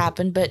nothing has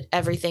happened, but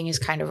everything is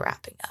kind of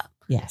wrapping up.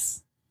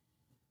 Yes.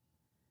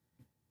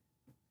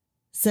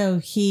 So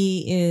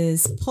he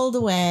is pulled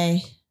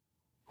away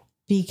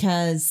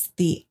because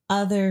the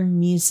other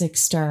music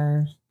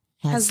star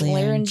has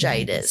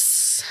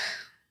laryngitis.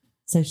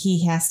 So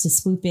he has to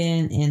swoop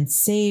in and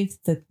save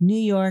the New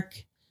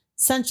York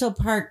Central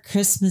Park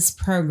Christmas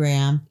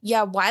program.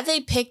 Yeah, why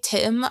they picked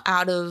him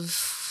out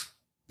of...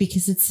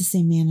 Because it's the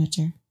same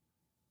manager.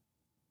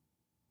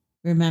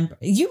 Remember,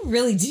 you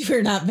really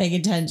are not paying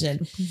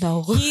attention.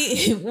 No.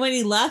 When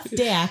he left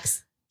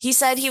Dax... He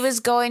said he was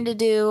going to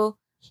do...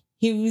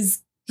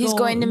 He's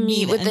going to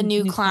meet with a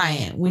new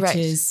client. Which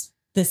is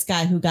this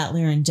guy who got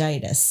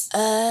laryngitis.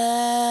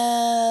 Oh.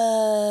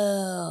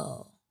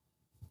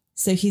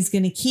 So he's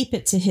going to keep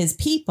it to his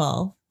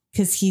people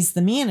because he's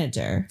the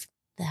manager.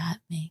 That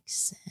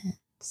makes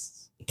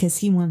sense. Because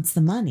he wants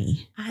the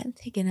money. I'm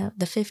taking up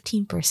the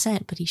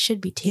 15%, but he should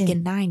be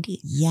taking 90.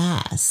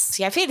 Yes.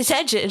 See, I paid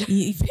attention.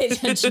 You paid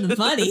attention to the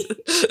money.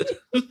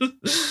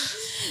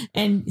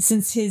 And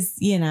since his,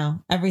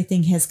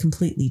 everything has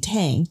completely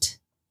tanked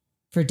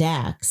for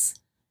Dax,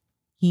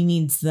 he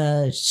needs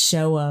the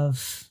show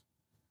of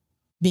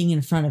being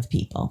in front of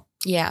people.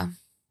 Yeah.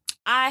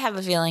 I have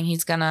a feeling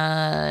he's going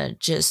to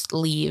just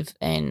leave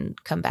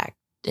and come back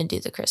and do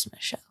the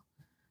Christmas show.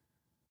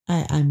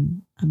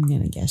 I'm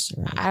gonna guess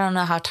you're right. I don't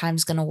know how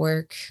time's gonna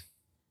work.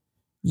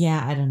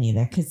 Yeah, I don't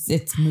either because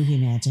it's movie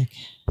magic.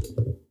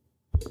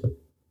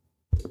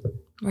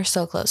 We're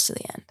so close to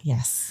the end.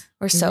 Yes,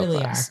 we're so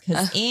really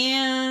close.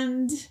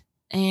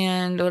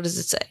 And what does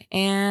it say?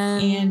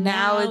 And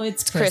now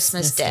it's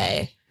Christmas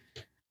Day.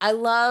 I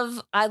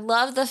love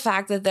the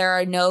fact that there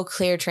are no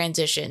clear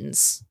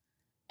transitions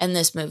in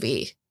this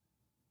movie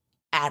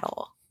at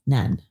all.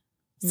 None.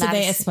 So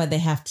that's why they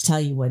have to tell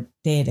you what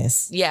day it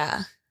is.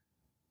 Yeah.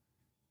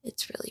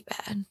 It's really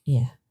bad.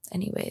 Yeah.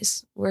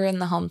 Anyways, we're in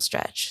the home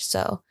stretch.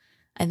 So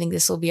I think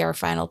this will be our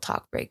final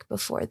talk break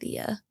before the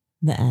end.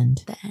 The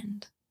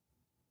end.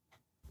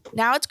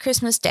 Now it's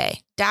Christmas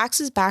Day. Dax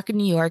is back in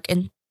New York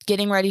and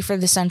getting ready for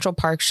the Central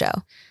Park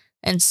show.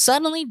 And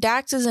suddenly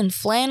Dax is in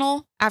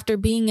flannel after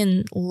being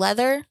in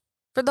leather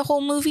for the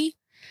whole movie.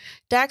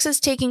 Dax is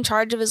taking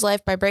charge of his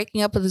life by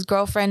breaking up with his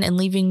girlfriend and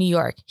leaving New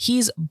York.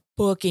 He's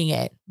booking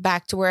it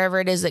back to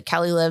wherever it is that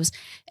Kelly lives,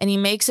 and he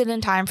makes it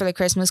in time for the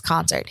Christmas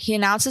concert. He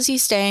announces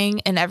he's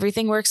staying, and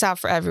everything works out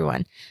for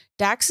everyone.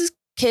 Dax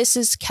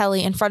kisses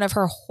Kelly in front of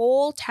her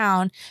whole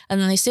town,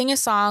 and then they sing a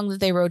song that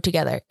they wrote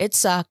together. It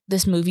sucked.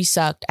 This movie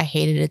sucked. I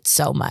hated it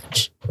so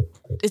much.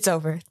 It's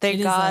over.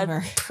 Thank God.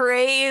 Over.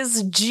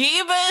 Praise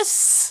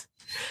Jeebus.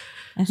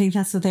 I think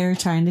that's what they were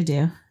trying to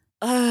do.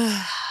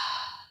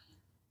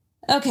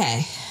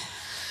 Okay.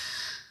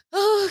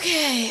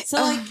 So,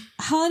 like,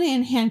 Holiday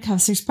in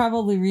Handcuffs, there's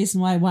probably a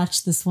reason why I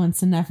watched this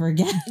once and never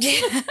again.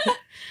 Yeah.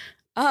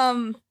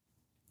 Because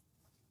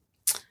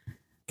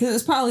it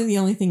was probably the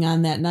only thing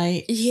on that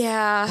night.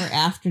 Yeah. Or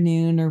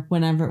afternoon or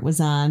whenever it was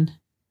on.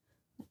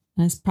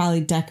 I was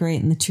probably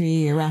decorating the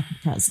tree or wrapping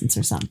presents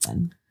or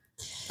something.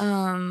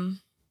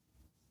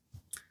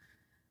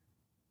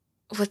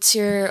 What's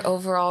your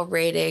overall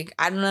rating?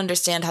 I don't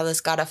understand how this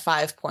got a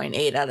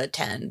 5.8 out of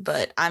 10,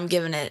 but I'm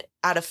giving it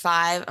out of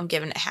 5. I'm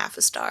giving it half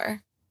a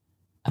star.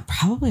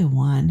 Probably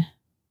 1.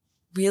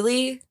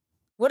 Really?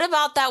 What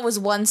about that was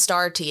 1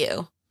 star to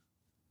you?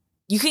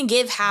 You can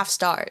give half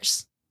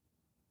stars.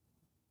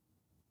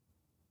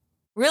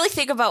 Really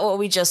think about what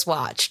we just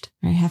watched.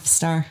 Right, half a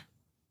star.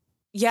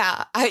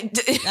 Yeah, I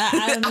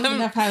don't even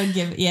know if I would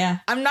give it. Yeah,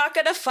 I'm not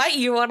gonna fight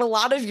you on a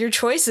lot of your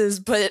choices,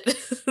 but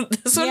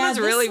this one was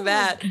really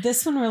bad.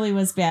 This one really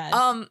was bad.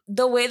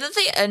 The way that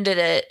they ended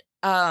it,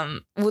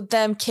 with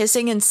them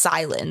kissing in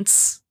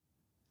silence,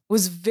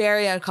 was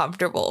very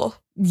uncomfortable.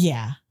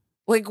 Yeah,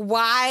 like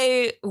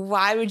why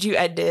would you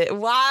end it?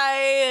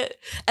 Why?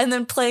 And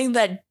then playing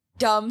that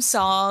dumb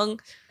song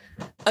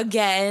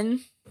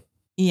again.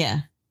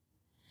 Yeah.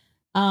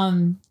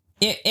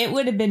 It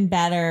would have been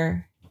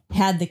better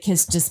had the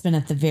kiss just been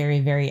at the very,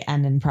 very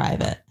end in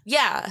private.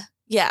 Yeah.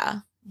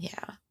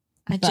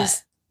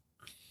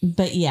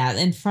 But yeah,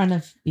 in front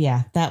of,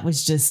 that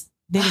was just,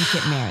 they didn't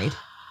get married.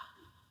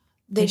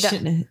 There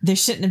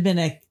shouldn't have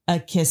been a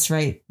kiss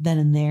right then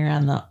and there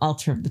on the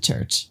altar of the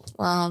church.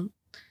 Well,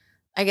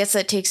 I guess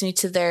that takes me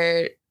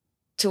to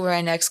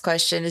our next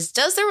question is,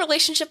 does the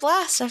relationship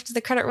last after the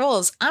credit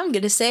rolls? I'm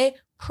going to say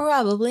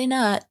probably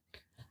not.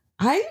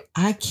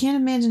 I can't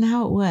imagine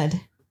how it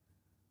would.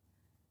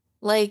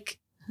 Like,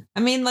 I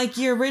mean, like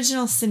your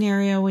original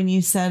scenario when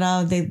you said,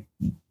 oh, they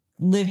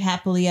live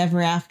happily ever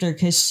after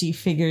because she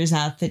figures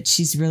out that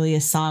she's really a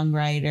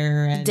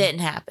songwriter. And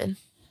didn't happen.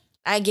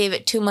 I gave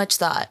it too much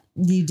thought.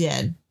 You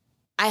did.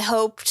 I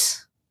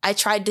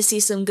tried to see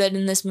some good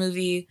in this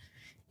movie.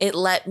 It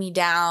let me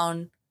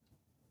down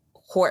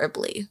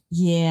horribly.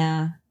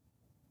 Yeah.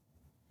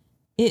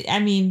 I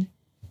mean,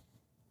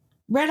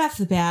 right off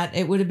the bat,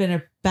 it would have been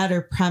a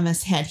better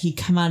premise had he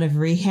come out of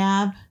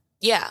rehab.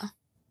 Yeah.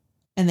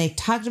 And they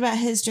talked about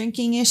his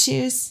drinking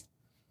issues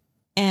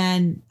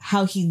and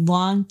how he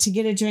longed to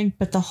get a drink,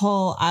 but the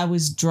whole I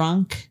was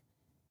drunk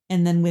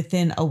and then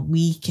within a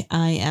week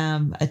I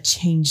am a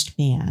changed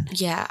man.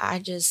 Yeah, I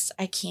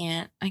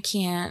can't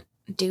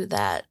do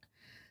that.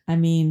 I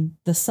mean,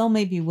 the soul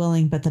may be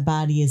willing, but the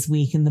body is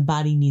weak and the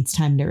body needs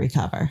time to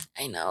recover.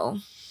 I know.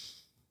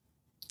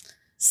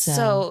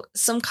 So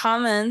some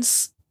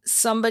comments,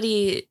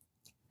 somebody...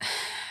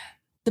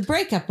 The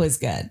breakup was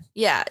good.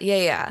 Yeah.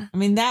 I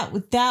mean, that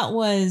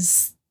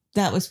was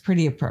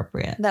pretty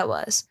appropriate. That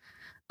was.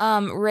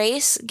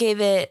 Race gave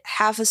it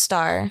half a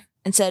star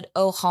and said,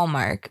 "Oh,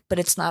 Hallmark," but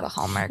it's not a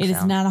Hallmark. It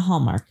is not a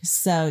Hallmark.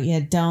 So yeah,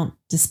 don't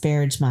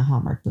disparage my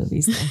Hallmark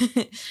movies.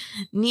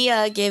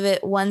 Nia gave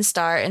it 1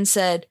 star and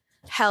said,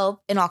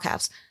 "Help," in all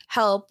caps.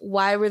 "Help!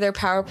 Why were there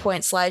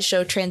PowerPoint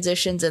slideshow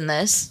transitions in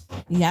this?"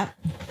 Yep.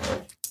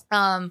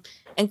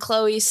 And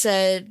Chloe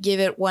give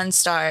it 1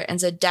 star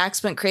and said,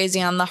 "Dax went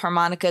crazy on the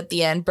harmonica at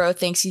the end. Bro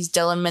thinks he's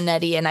Dylan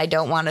Minetti and I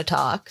don't want to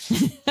talk."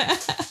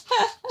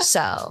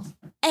 So,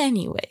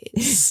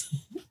 anyways.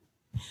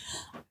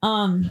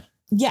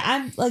 Yeah,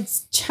 I'm like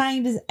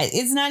trying to,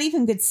 it's not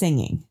even good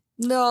singing.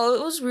 No,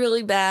 it was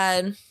really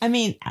bad. I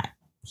mean,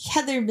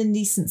 had there been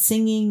decent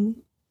singing?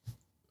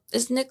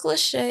 Is Nick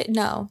Lachey?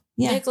 No.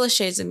 Yeah. Nick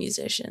Lachey's a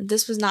musician.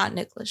 This was not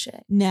Nick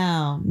Lachey.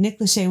 No, Nick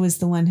Lachey was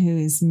the one who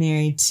is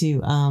married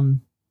to,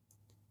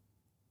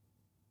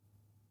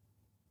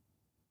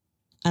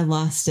 I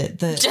lost it.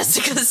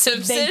 Jessica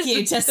Simpson. Thank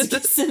you, Jessica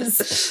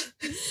Simpson.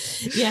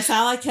 Yes,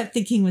 all I kept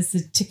thinking was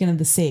the chicken of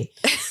the sea.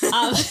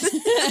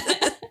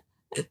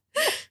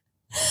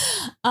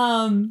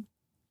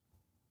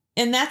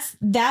 And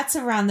that's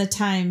around the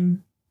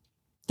time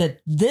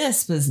that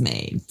this was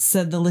made.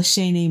 So the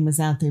Lachey name was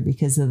out there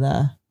because of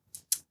them.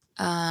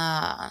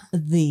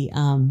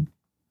 In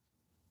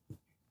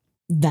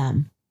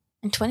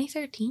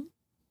 2013?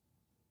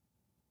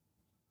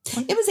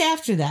 It was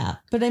after that.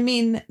 But I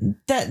mean,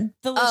 the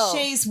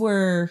Lacheys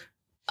were,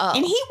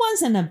 and he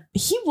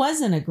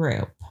wasn't a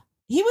group.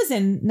 He was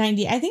in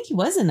 90. I think he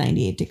was in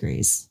 98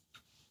 Degrees.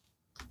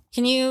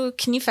 Can you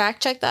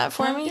fact check that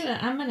for me?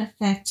 I'm gonna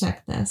fact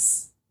check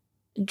this.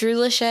 Drew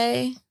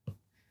Lachey.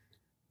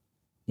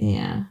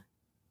 Yeah.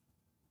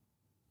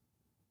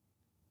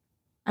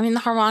 I mean, the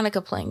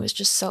harmonica playing was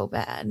just so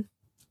bad.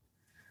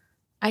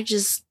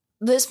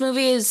 This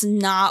movie is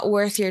not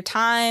worth your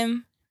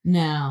time.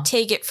 No.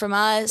 Take it from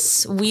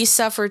us. We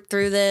suffered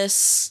through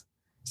this,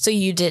 so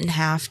you didn't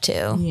have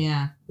to.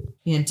 Yeah.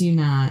 Yeah, do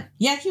not.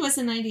 Yeah, he was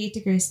in 98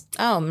 Degrees.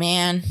 Oh,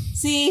 man.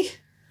 See?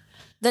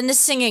 Then the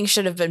singing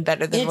should have been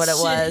better than what it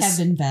was. It should have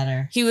been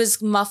better. He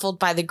was muffled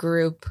by the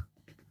group.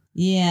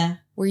 Yeah.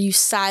 Were you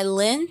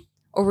silent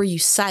or were you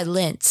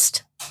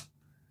silenced?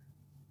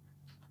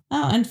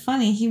 Oh, and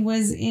funny, he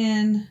was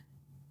in...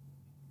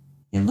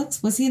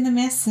 Was he in The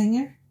Masked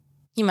Singer?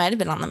 He might have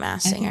been on The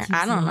Masked Singer.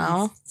 I don't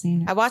know.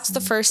 I watched the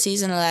first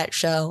season of that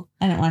show.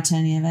 I didn't watch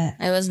any of it.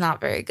 It was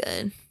not very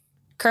good.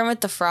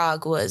 Kermit the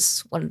Frog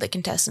was one of the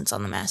contestants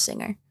on The Masked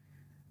Singer.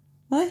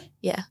 What?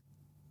 Yeah.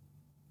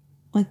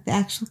 Like the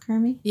actual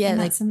Kermit? Yeah.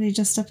 Like somebody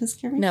dressed up as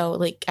Kermit? No,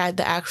 like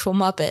the actual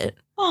Muppet.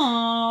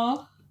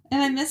 Aww.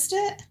 And I missed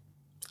it?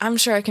 I'm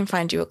sure I can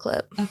find you a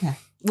clip. Okay.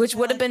 Which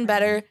would have been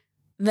better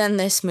than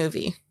this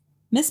movie.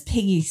 Miss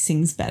Piggy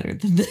sings better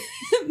than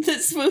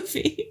this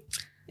movie.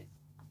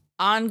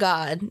 On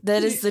God.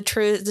 That is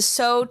the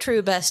so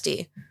true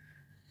bestie.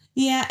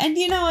 Yeah, and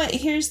you know what?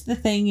 Here's the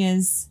thing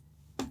is,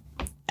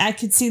 I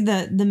could see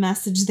the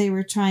message they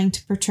were trying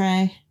to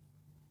portray.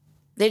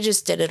 They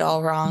just did it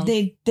all wrong.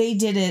 They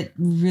did it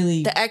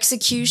really... The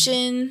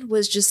execution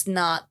was just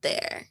not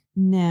there.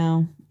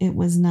 No, it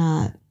was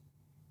not.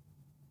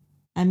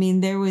 I mean,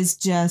 there was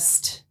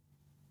just,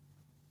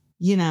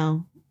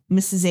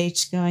 Mrs.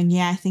 H going,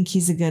 yeah, I think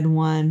he's a good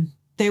one.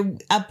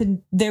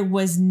 There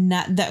was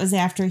not... That was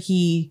after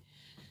he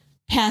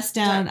passed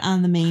out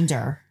on the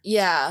manger.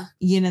 Yeah.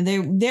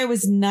 There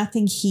was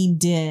nothing he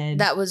did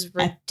that was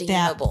redeemable at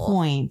that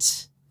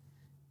point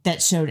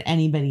that showed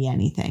anybody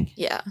anything.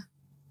 Yeah.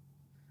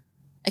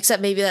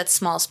 Except maybe that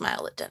small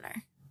smile at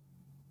dinner.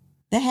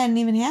 That hadn't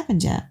even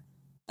happened yet.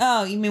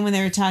 Oh, you mean when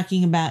they were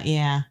talking about,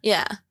 yeah.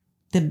 Yeah.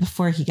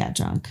 Before he got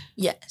drunk.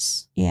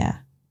 Yes. Yeah.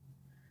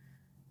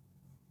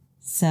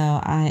 So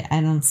I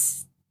don't,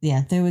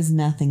 yeah, there was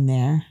nothing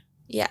there.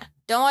 Yeah.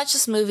 Don't watch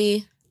this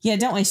movie. Yeah,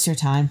 don't waste your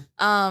time.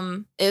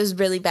 It was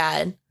really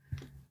bad.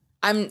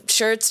 I'm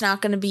sure it's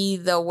not going to be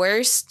the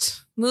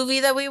worst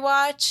movie that we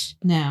watch.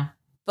 No.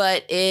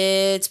 But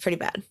it's pretty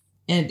bad.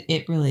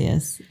 It really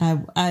is.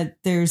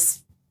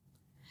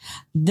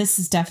 This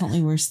is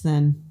definitely worse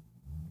than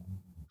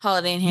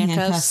Holiday in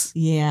Handcuffs.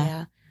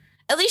 Yeah.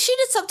 At least she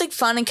did something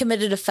fun and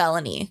committed a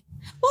felony.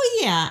 Well,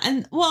 yeah.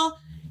 And,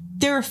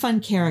 there were fun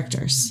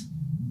characters.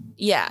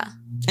 Yeah.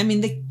 I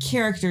mean, the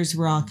characters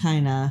were all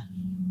kind of...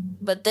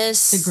 But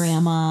this... The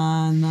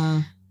grandma and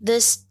the...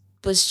 This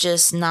was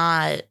just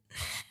not...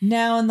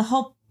 No, and the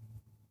whole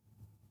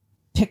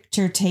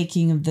picture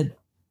taking of the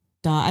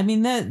daughter... I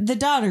mean, the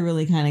daughter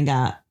really kind of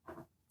got...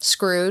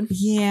 Screwed?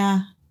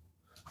 Yeah.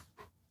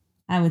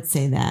 I would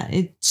say that.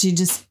 She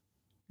just...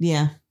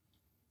 Yeah.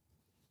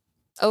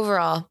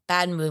 Overall,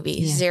 bad movie.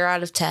 Yeah. 0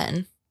 out of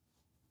 10.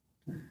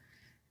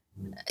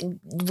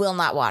 Will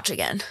not watch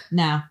again.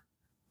 No.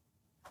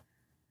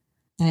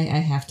 I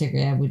have to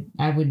agree.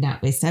 I would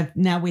not waste. I've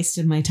now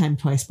wasted my time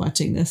twice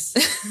watching this.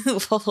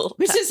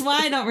 Which is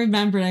why I don't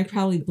remember. I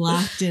probably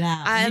blocked it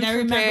out. I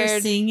remember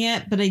seeing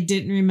it, but I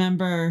didn't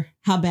remember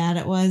how bad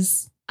it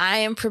was. I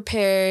am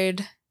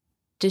prepared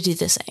to do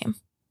the same.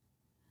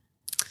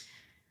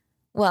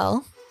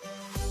 Well,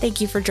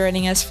 thank you for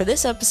joining us for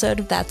this episode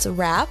of That's a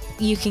Wrap.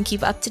 You can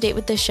keep up to date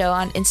with the show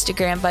on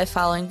Instagram by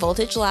following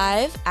Voltage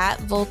Live at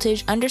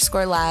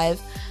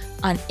 @voltage_live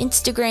on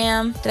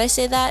Instagram. Did I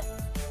say that?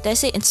 Did I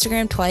say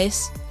Instagram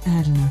twice?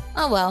 I don't know.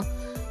 Oh, well.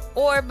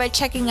 Or by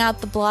checking out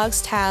the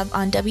blogs tab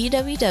on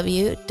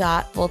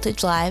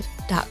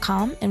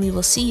www.voltagelive.com. And we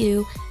will see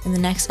you in the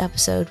next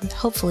episode with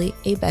hopefully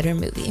a better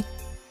movie.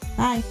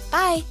 Bye.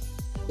 Bye.